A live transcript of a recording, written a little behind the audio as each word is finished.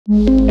Wall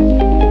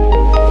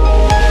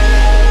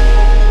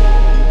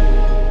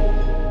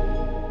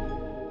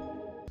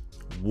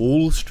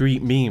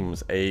Street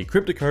memes, a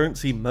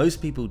cryptocurrency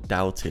most people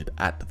doubted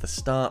at the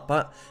start,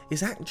 but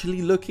is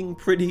actually looking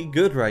pretty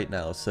good right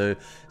now. So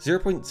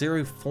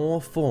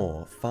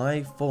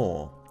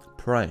 0.04454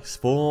 price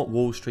for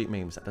Wall Street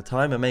memes at the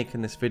time of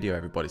making this video,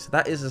 everybody. So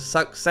that is a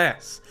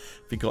success.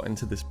 If you got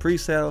into this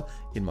pre-sale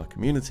in my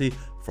community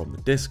from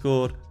the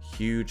Discord,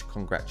 huge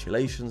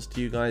congratulations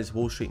to you guys.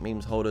 Wall Street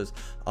memes holders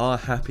are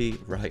happy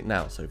right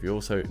now. So if you're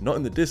also not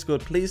in the Discord,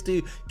 please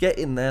do get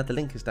in there. The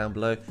link is down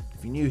below.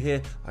 If you're new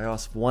here, I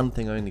ask one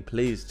thing only,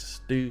 please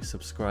just do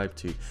subscribe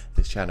to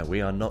this channel.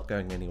 We are not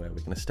going anywhere. We're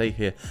going to stay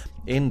here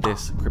in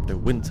this crypto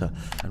winter,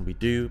 and we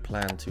do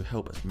plan to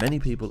help as many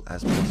people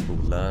as possible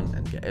learn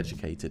and get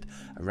educated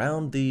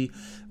around the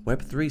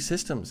Web3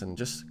 systems and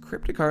just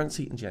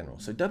cryptocurrency in general.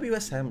 So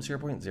WSM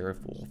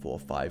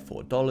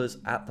 $0.04454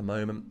 at the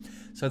moment.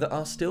 So there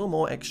are still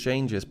more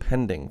exchanges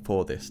pending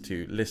for this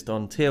to list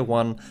on tier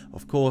 1.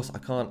 Of course, I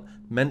can't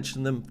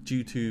mention them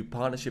due to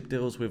partnership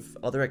deals with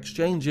other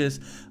exchanges,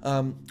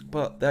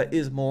 but there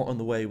is more on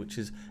the way, which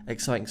is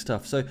exciting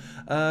stuff. So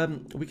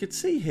we could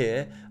see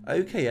here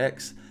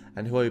OKX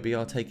and Huobi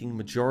are taking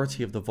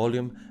majority of the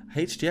volume.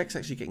 HDX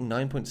actually getting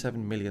 $9.7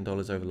 million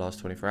over the last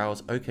 24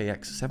 hours.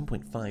 OKX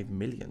 $7.5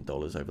 million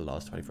over the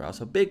last 24 hours.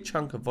 So a big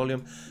chunk of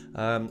volume,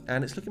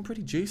 and it's looking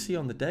pretty juicy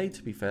on the day,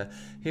 to be fair.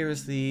 Here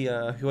is the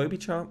Huobi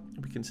chart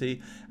we can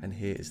see, and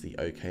here is the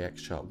OKX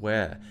chart,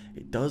 where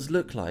it does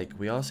look like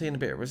we are seeing a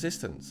bit of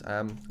resistance.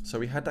 So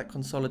we had that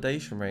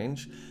consolidation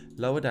range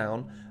lower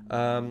down,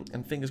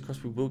 and fingers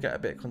crossed we will get a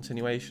bit of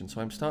continuation. So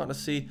I'm starting to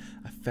see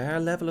a fair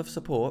level of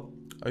support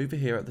over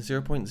here at the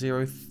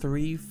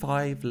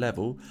 0.035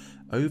 level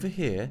over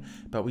here,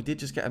 but we did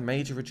just get a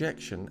major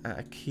rejection at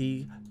a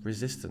key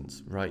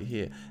resistance right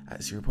here at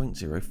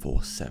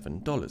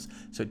 $0.047.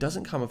 So it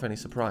doesn't come of any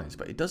surprise,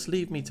 but it does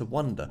leave me to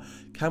wonder,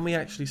 can we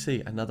actually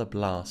see another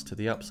blast to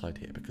the upside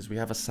here? Because we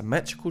have a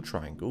symmetrical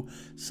triangle.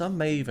 Some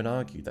may even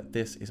argue that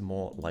this is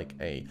more like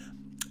a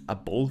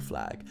bull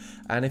flag,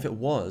 and if it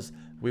was,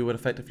 we would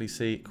effectively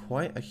see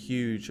quite a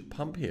huge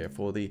pump here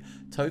for the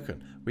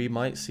token. We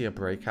might see a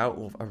breakout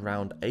of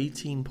around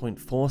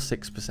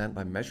 18.46%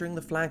 by measuring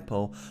the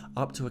flagpole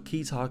up to a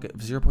key target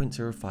of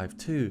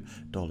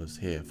 $0.052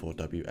 here for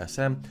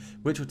WSM,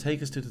 which will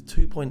take us to the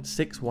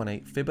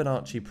 2.618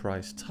 Fibonacci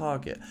price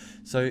target.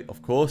 So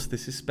of course,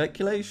 this is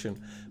speculation.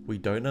 We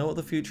don't know what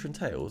the future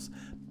entails,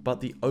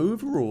 but the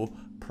overall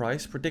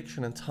price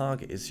prediction and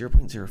target is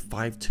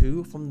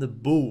 0.052 from the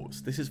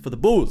bulls. This is for the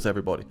bulls,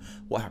 everybody.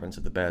 What happens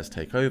if the bears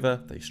take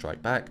over? They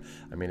strike back.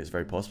 I mean, it's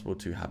very possible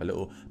to have a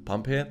little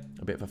pump here,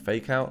 a bit of a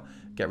fake out,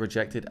 get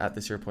rejected at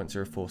the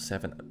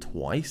 0.047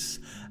 twice.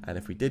 And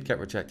if we did get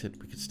rejected,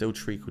 we could still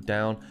trickle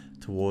down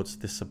towards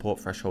this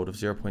support threshold of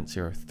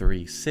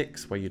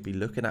 0.036, where you'd be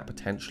looking at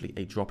potentially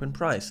a drop in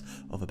price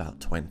of about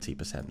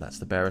 20%. That's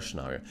the bearish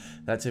scenario.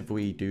 That's if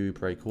we do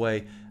break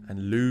away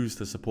and lose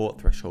the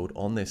support threshold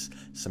on this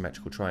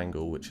symmetrical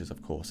triangle, which is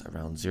of course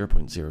around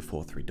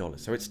 $0.043.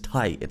 So it's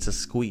tight, it's a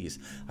squeeze.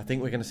 I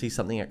think we're going to see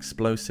something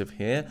explosive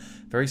here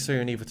very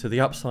soon, either to the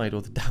upside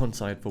or the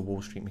downside for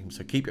Wall Street memes.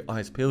 So keep your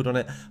eyes peeled on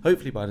it.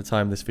 Hopefully by the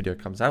time this video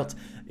comes out,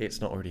 it's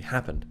not already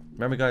happened.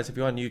 Remember guys, if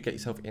you are new, get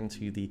yourself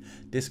into the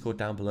Discord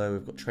down below.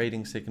 We've got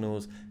trading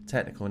signals,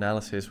 technical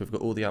analysis, we've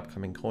got all the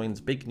upcoming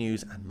coins, big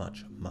news, and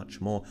much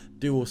more.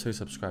 Do also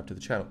subscribe to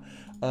the channel.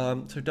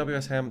 So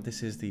WSM,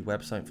 this is the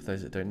website for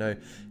those that don't know.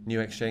 New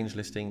exchange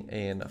listing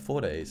in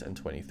 4 days and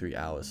 23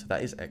 hours. So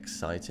that is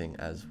exciting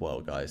as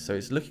well, guys. So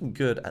it's looking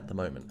good at the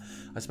moment.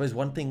 I suppose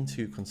one thing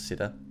to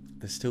consider,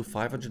 there's still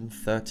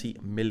 530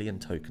 million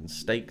tokens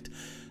staked.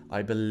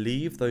 I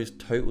believe those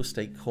total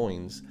stake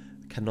coins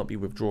cannot be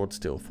withdrawn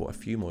still for a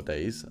few more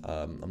days.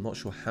 I'm not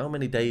sure how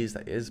many days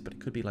that is, but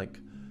it could be like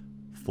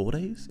 4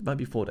 days. It might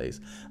be 4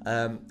 days.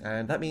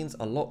 And that means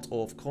a lot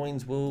of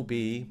coins will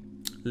be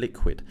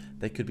liquid.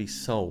 They could be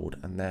sold,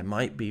 and there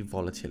might be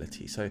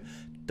volatility. So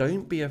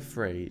don't be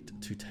afraid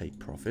to take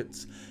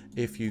profits.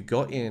 If you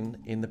got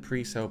in the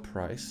pre-sale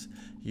price,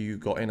 you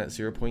got in at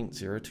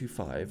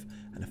 0.025,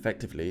 and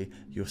effectively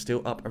you're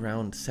still up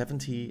around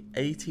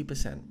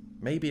 70-80%,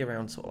 maybe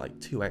around sort of like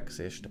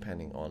 2x-ish,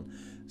 depending on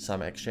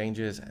some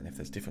exchanges and if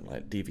there's different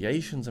like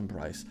deviations in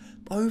price.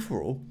 But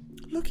overall,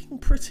 looking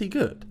pretty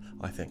good,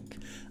 I think.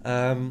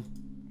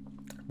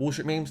 Wall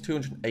Street memes,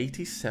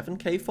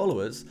 287k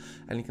followers,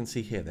 and you can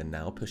see here they're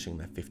now pushing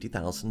their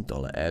 $50,000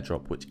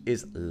 airdrop, which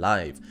is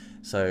live.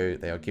 So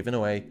they are giving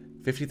away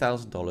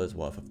 $50,000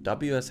 worth of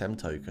WSM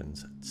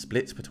tokens,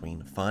 splits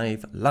between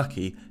 5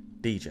 lucky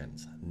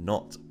degens.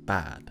 Not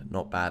bad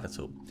at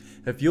all.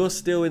 If you're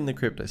still in the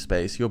crypto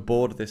space, you're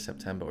bored this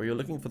September, or you're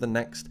looking for the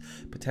next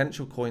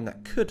potential coin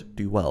that could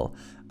do well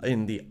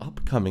in the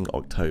upcoming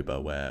October,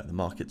 where the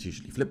markets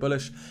usually flip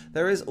bullish,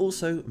 there is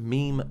also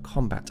Meme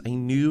Combat, a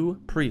new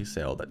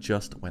pre-sale that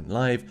just went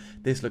live.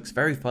 This looks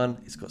very fun.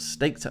 It's got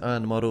stake to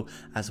earn model,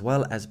 as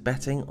well as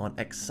betting on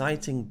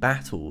exciting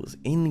battles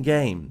in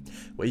game,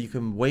 where you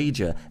can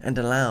wager and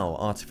allow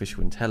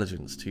artificial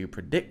intelligence to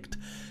predict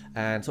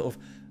and sort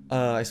of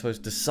I suppose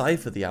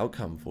decipher the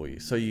outcome for you.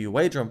 So you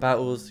wager on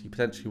battles, you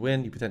potentially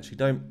win, you potentially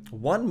don't.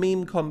 One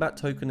meme combat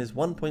token is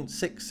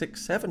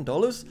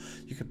 $1.667.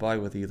 You could buy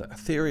with either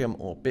Ethereum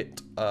or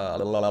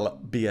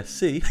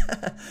BSC,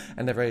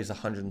 and they've raised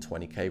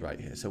 120k right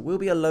here. So it will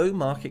be a low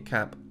market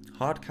cap,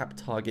 hard cap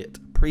target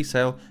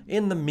pre-sale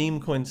in the meme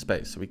coin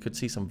space. So we could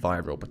see some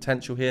viral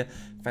potential here.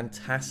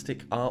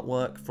 Fantastic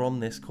artwork from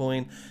this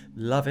coin.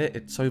 Love it.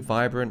 It's so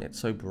vibrant. It's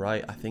so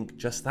bright. I think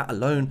just that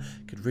alone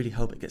could really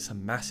help it get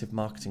some massive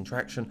marketing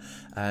traction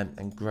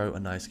and grow a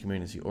nice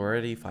community.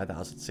 Already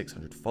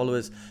 5,600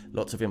 followers.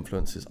 Lots of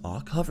influencers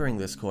are covering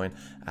this coin.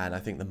 And I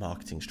think the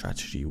marketing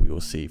strategy we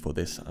will see for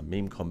this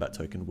meme combat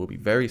token will be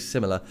very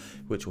similar,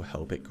 which will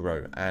help it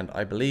grow. And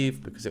I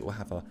believe because it will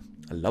have a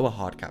lower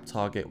hard cap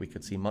target, we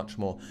could see much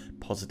more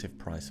positive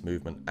price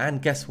movement.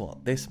 And guess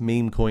what? This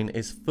meme coin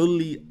is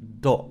fully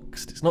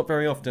doxed. It's not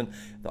very often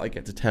that I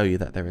get to tell you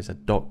that there is a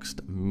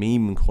doxed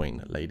meme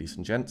coin, ladies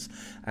and gents,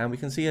 and we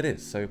can see it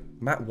is. So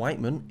Matt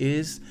Whiteman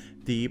is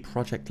the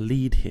project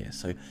lead here.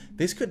 So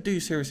this could do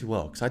seriously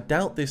well, because I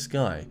doubt this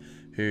guy,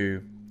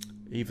 who,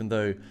 even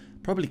though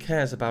probably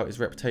cares about his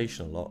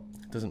reputation a lot,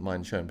 doesn't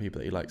mind showing people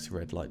that he likes the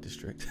red light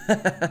district.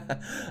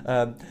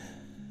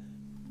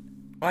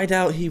 I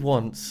doubt he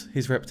wants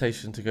his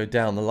reputation to go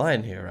down the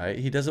line here, right?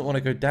 He doesn't want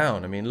to go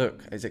down. I mean,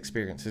 look, his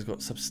experience. He's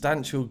got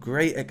substantial,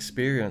 great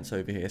experience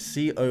over here.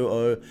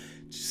 COO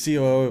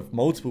of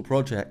multiple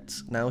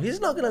projects. Now, he's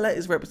not going to let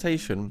his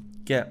reputation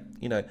get,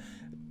 you know,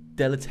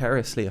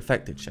 deleteriously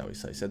affected, shall we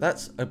say. So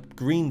that's a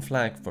green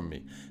flag from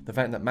me. The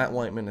fact that Matt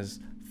Whiteman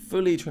has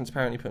fully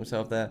transparently put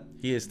himself there.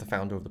 He is the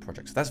founder of the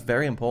project. So that's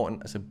very important.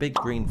 That's a big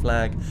green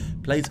flag.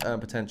 Play to earn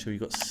potential. You've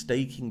got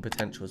staking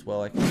potential as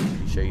well. I can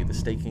quickly show you the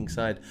staking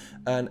side.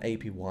 Earn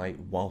APY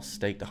while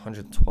staked.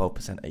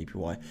 112%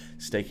 APY.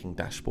 Staking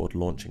dashboard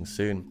launching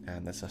soon.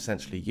 And that's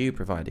essentially you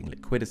providing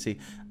liquidity,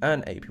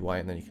 earn APY,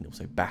 and then you can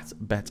also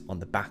bet on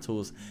the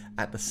battles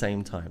at the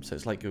same time. So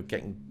it's like you're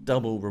getting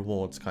double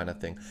rewards kind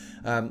of thing.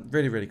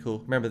 Really, really cool.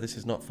 Remember, this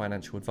is not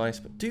financial advice,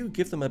 but do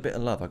give them a bit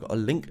of love. I've got a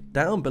link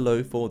down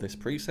below for this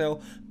pre-sale.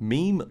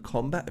 Meme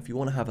combat, if you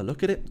want to have a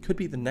look at it, could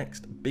be the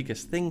next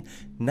biggest thing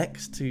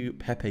next to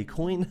Pepe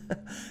coin.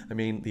 I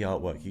mean, the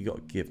artwork, you got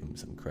to give them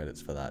some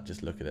credits for that.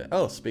 Just look at it.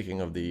 Oh, speaking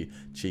of the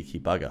cheeky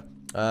bugger,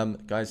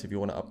 guys, if you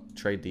want to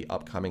trade the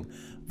upcoming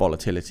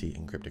volatility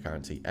in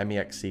cryptocurrency,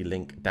 MEXC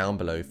link down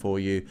below for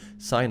you.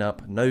 Sign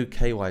up, no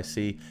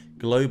KYC,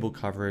 global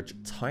coverage,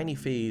 tiny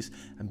fees,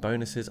 and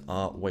bonuses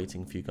are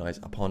waiting for you guys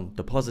upon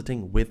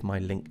depositing with my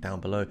link down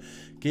below.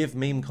 Give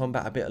Meme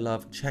Combat a bit of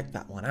love, check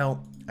that one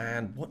out.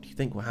 And what do you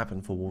think will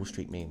happen for Wall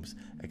Street memes?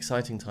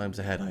 Exciting times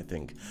ahead, I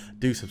think.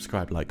 Do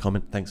subscribe, like,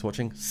 comment. Thanks for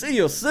watching. See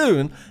you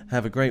soon.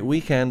 Have a great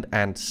weekend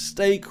and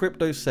stay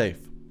crypto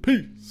safe.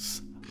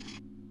 Peace.